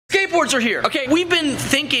Skateboards are here. Okay, we've been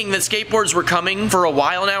thinking that skateboards were coming for a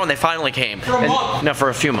while now, and they finally came. For a month. No, for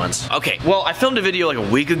a few months. Okay, well, I filmed a video like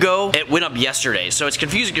a week ago. It went up yesterday, so it's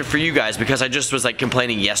confusing for you guys because I just was like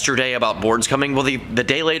complaining yesterday about boards coming. Well, the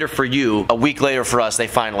day later for you, a week later for us, they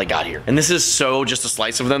finally got here. And this is so just a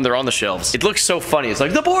slice of them. They're on the shelves. It looks so funny. It's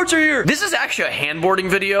like, the boards are here. This is actually a handboarding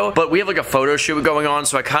video, but we have like a photo shoot going on,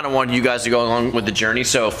 so I kind of wanted you guys to go along with the journey.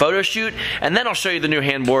 So photo shoot, and then I'll show you the new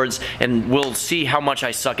handboards, and we'll see how much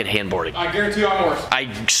I suck at handboarding. I guarantee I'm worse.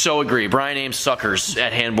 I so agree. Brian aims suckers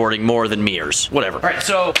at handboarding more than meers. Whatever. All right,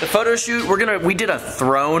 so the photo shoot, we did a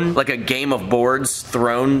throne, like a game of boards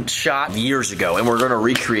throne shot years ago, and we're gonna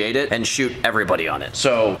recreate it and shoot everybody on it.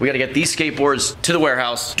 So we gotta get these skateboards to the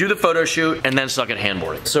warehouse, do the photo shoot, and then suck at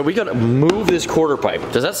handboarding. So we gotta move this quarter pipe.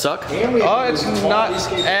 Does that suck? Oh, it's not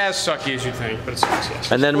as sucky as you think, but it sucks,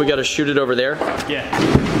 yes. And then we gotta shoot it over there? Yeah.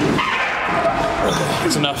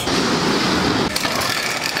 It's enough.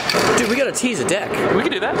 Dude, we gotta tease a deck. We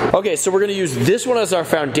can do that. Okay, so we're gonna use this one as our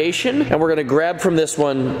foundation, and we're gonna grab from this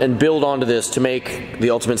one and build onto this to make the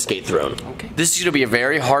ultimate skate throne. Okay. This is gonna be a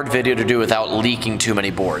very hard video to do without leaking too many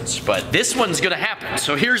boards, but this one's gonna happen.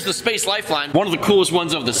 So here's the Space Lifeline, one of the coolest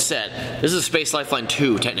ones of the set. This is Space Lifeline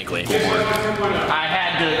 2, technically. I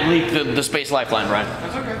had to leak the Space Lifeline, Brian.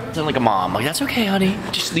 That's okay. I sound like a mom. Like, that's okay, honey.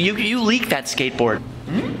 Just you leak that skateboard.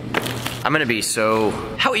 I'm gonna be so...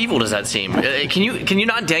 How evil does that seem? Can you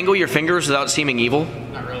not dangle your fingers without seeming evil?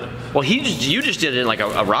 Not really. Well, you just did it in like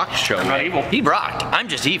a rock show. I'm not evil. He rocked. I'm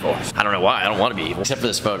just evil. I don't know why. I don't want to be evil. Except for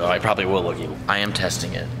this photo. I probably will look evil. I am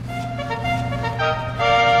testing it.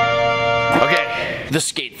 Okay, the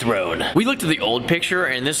skate throne. We looked at the old picture,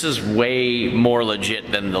 and this is way more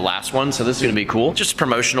legit than the last one, so this is gonna be cool. Just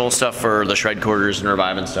promotional stuff for the shred quarters and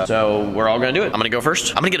ReVive and stuff. So we're all gonna do it. I'm gonna go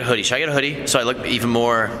first. I'm gonna get a hoodie. Should I get a hoodie so I look even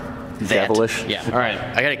more... devilish. Yeah. All right.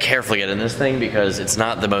 I gotta carefully get in this thing because it's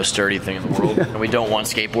not the most sturdy thing in the world, and we don't want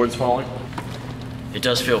skateboards falling. It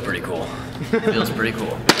does feel pretty cool. It feels pretty cool.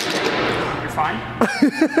 You're fine.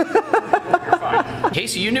 You're fine.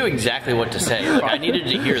 Casey, you knew exactly what to say. Like, I needed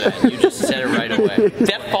to hear that. And you just said it right away.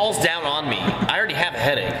 That falls down on me. I already have a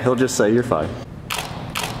headache. He'll just say you're fine.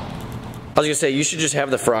 I was gonna say you should just have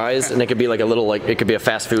the fries, and it could be like a little it could be a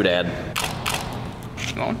fast food ad.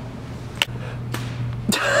 Go on.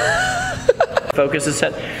 Focus is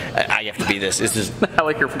set. I have to be this. This is. I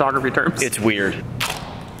like your photography terms. It's weird.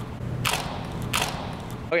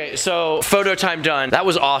 Okay, so photo time done. That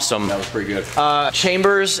was awesome. That was pretty good.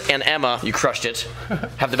 Chambers and Emma, you crushed it.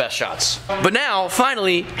 Have the best shots. But now,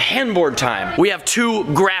 finally, handboard time. We have 2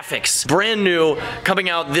 graphics, brand new, coming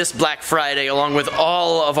out this Black Friday, along with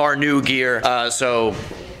all of our new gear. So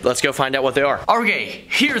let's go find out what they are. Okay,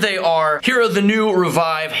 here they are. Here are the new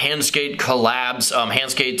ReVive Handskate collabs.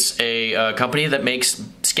 Handskate's a company that makes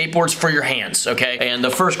skateboards for your hands, okay? And the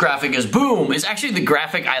first graphic is boom. It's actually the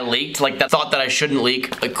graphic I leaked, like that thought that I shouldn't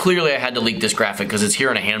leak. Like, clearly I had to leak this graphic because it's here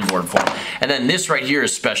in a handboard form. And then this right here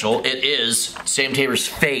is special. It is Sam Tabor's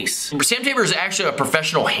face. Sam Tabor is actually a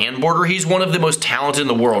professional handboarder. He's one of the most talented in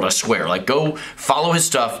the world, I swear. Like, go follow his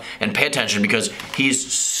stuff and pay attention because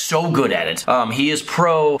he's so good at it. He is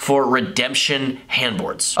pro for Redemption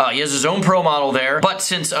handboards. He has his own pro model there, but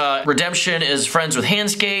since Redemption is friends with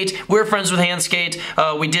Handskate, we're friends with Handskate,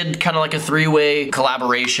 we did kind of like a 3-way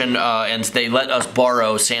collaboration, and they let us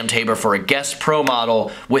borrow Sam Tabor for a guest pro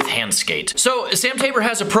model with Handskate. So Sam Tabor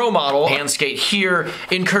has a pro model, Handskate, here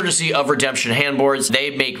in courtesy of Redemption handboards.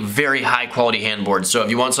 They make very high quality handboards, so if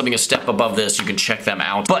you want something a step above this, you can check them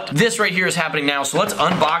out. But this right here is happening now, so let's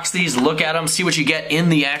unbox these, look at them, see what you get in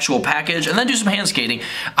the actual package, and then do some hand skating.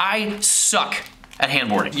 I suck at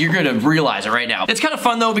handboarding. You're gonna realize it right now. It's kind of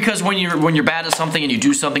fun though because when you're bad at something and you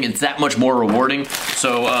do something, it's that much more rewarding.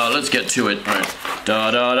 So let's get to it. All right,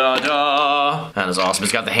 da da da da. That is awesome.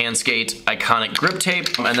 It's got the Handskate iconic grip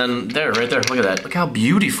tape, and then there, right there. Look at that. Look how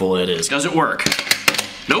beautiful it is. Does it work?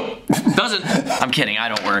 Nope, doesn't. I'm kidding. I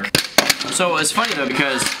don't work. So it's funny though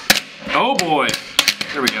because, oh boy,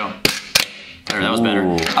 there we go. There, that was better.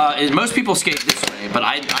 Most people skate this way, but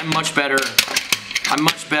I'm much better. I'm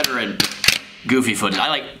much better at goofy footage. I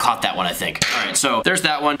like caught that one, I think. All right, so there's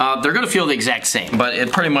that one. They're gonna feel the exact same, but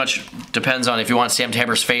it pretty much depends on if you want Sam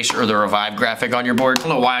Tabor's face or the ReVive graphic on your board. I don't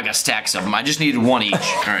know why I got stacks of them. I just needed one each.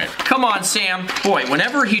 All right, come on, Sam. Boy,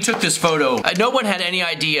 whenever he took this photo, no one had any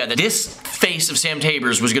idea that this face of Sam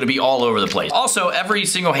Tabor's was gonna be all over the place. Also, every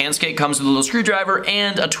single Handskate comes with a little screwdriver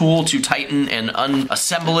and a tool to tighten and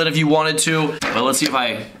unassemble it if you wanted to. But let's see if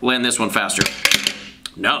I land this one faster.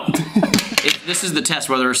 No. This is the test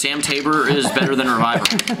whether Sam Tabor is better than ReVive.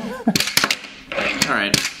 All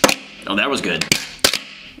right. Oh, that was good.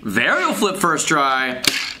 Varial flip first try.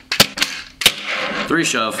 3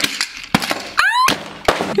 shove.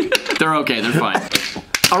 They're okay, they're fine.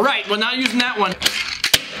 All right, well, not using that one.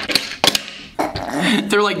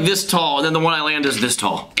 They're like this tall, and then the one I land is this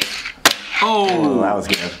tall. Oh, that was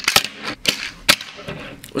good.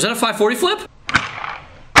 Was that a 540 flip?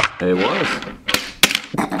 It was.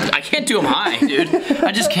 I can't do them high, dude.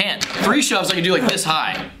 I just can't. 3 shoves I can do like this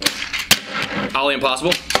high. Ollie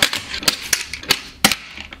impossible.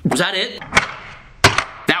 Was that it?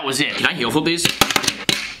 That was it. Can I heel flip these?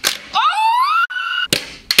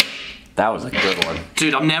 That was a good one.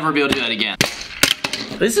 Dude, I'll never be able to do that again.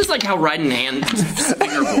 This is like how riding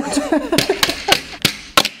fingerboards.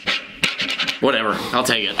 Whatever, I'll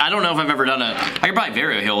take it. I don't know if I've ever done a... I could probably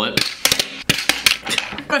vario heel it.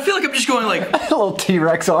 But I feel like I'm just going like... A little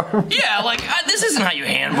T-Rex arm. Yeah, like, this isn't how you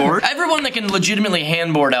handboard. Everyone that can legitimately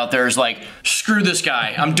handboard out there is like, screw this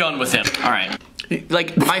guy, I'm done with him. All right.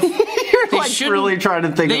 Like, You're like really trying to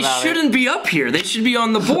think about it. They shouldn't be up here. They should be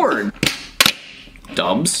on the board.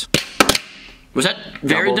 Dubs. Was that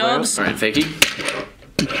very dubs? All right, fakey.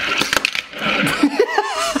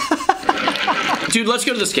 Dude, let's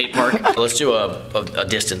go to the skate park. Let's do a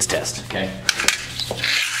distance test, okay?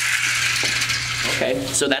 Okay,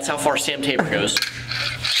 so that's how far Sam Tabor goes.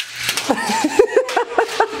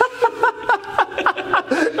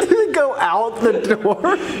 Did it go out the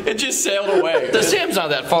door? It just sailed away. The Sam's not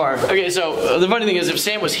that far. Okay, so the funny thing is, if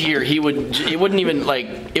Sam was here, it wouldn't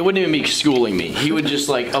even be schooling me. He would just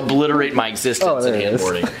like obliterate my existence in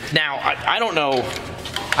handboarding. Now, I don't know.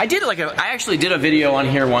 I actually did a video on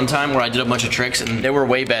here one time where I did a bunch of tricks, and they were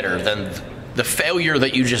way better than the failure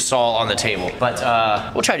that you just saw on the table. But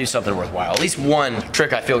we'll try to do something worthwhile. At least one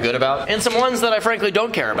trick I feel good about, and some ones that I frankly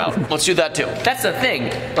don't care about. Let's do that too. That's the thing.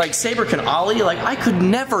 Like, Saber can ollie. Like, I could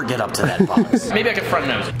never get up to that box. Maybe I could front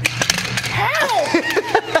nose it.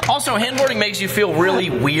 How? Also, handboarding makes you feel really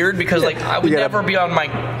weird because, like, I would never be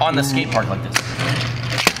on the skate park like this.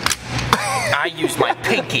 I use my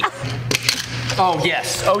pinky. Oh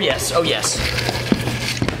yes, oh yes, oh yes.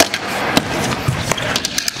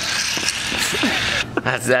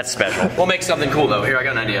 That's special. We'll make something cool though. Here, I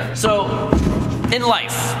got an idea. So, in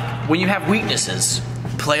life, when you have weaknesses,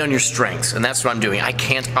 play on your strengths, and that's what I'm doing. I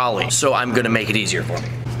can't ollie, so I'm gonna make it easier for me.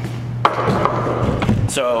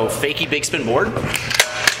 So, fakey big spin board.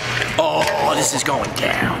 Oh, this is going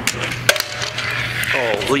down.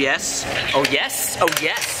 Oh yes, oh yes, oh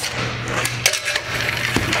yes.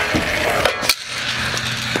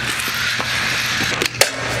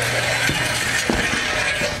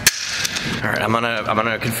 All right, I'm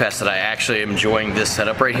gonna confess that I actually am enjoying this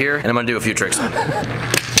setup right here, and I'm gonna do a few tricks on it.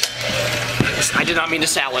 I did not mean to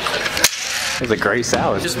salad. It was a great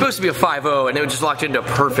salad. It's supposed to be a 5-0, and it just locked into a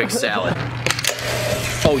perfect salad.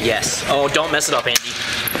 Oh yes. Oh, don't mess it up, Andy.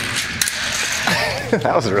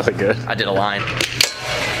 That was really good. I did a line.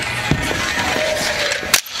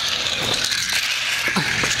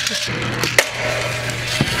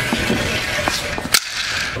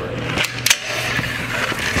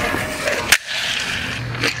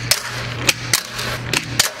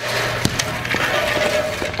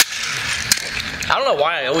 I don't know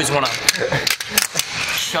why I always want to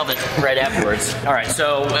shove it right afterwards. All right,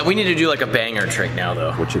 so we need to do like a banger trick now,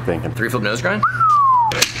 though. What you thinking? 3 flip nose grind.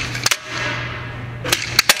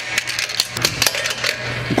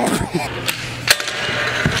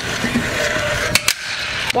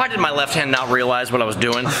 Why did my left hand not realize what I was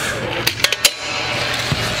doing?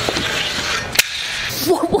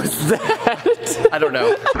 What was that? I don't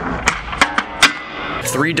know.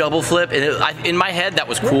 3 double flip, and in my head that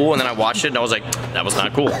was cool, and then I watched it and I was like, that was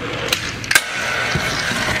not cool.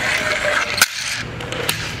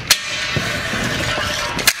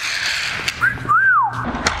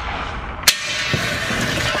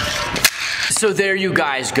 So there you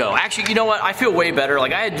guys go. Actually, you know what? I feel way better.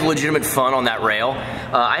 Like, I had legitimate fun on that rail.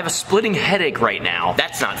 I have a splitting headache right now.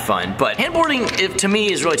 That's not fun. But handboarding, to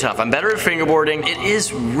me, is really tough. I'm better at fingerboarding. It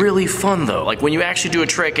is really fun, though. Like, when you actually do a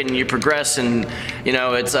trick and you progress, and you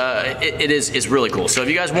know, it's really cool. So if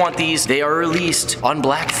you guys want these, they are released on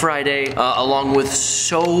Black Friday, along with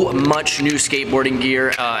so much new skateboarding gear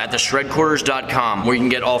at theshredquarters.com, where you can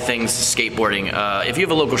get all things skateboarding. If you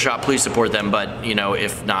have a local shop, please support them. But you know,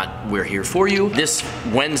 if not, we're here for you. This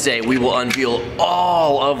Wednesday, we will unveil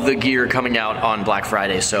all of the gear coming out on Black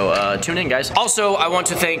Friday, so tune in, guys. Also, I want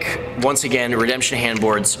to thank, once again, Redemption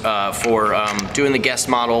Handboards for doing the guest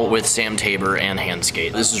model with Sam Tabor and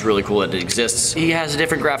Handskate. This is really cool that it exists. He has a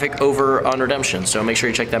different graphic over on Redemption, so make sure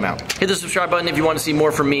you check them out. Hit the subscribe button if you want to see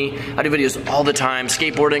more from me. I do videos all the time,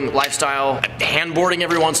 skateboarding, lifestyle, handboarding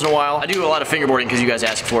every once in a while. I do a lot of fingerboarding because you guys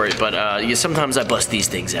ask for it, but sometimes I bust these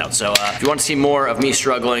things out. So if you want to see more of me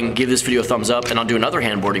struggling, give this video a thumbs thumbs up and I'll do another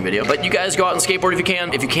handboarding video. But you guys go out and skateboard if you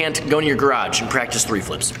can. If you can't, go in your garage and practice 3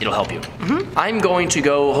 flips. It'll help you. I'm going to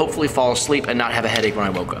go hopefully fall asleep and not have a headache when I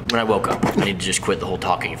woke up. I need to just quit the whole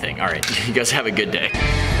talking thing. All right, you guys have a good day.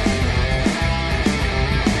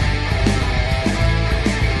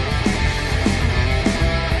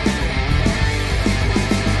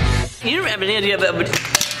 You don't have any idea about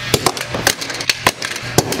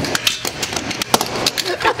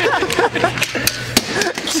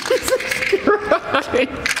Jesus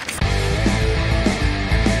Christ.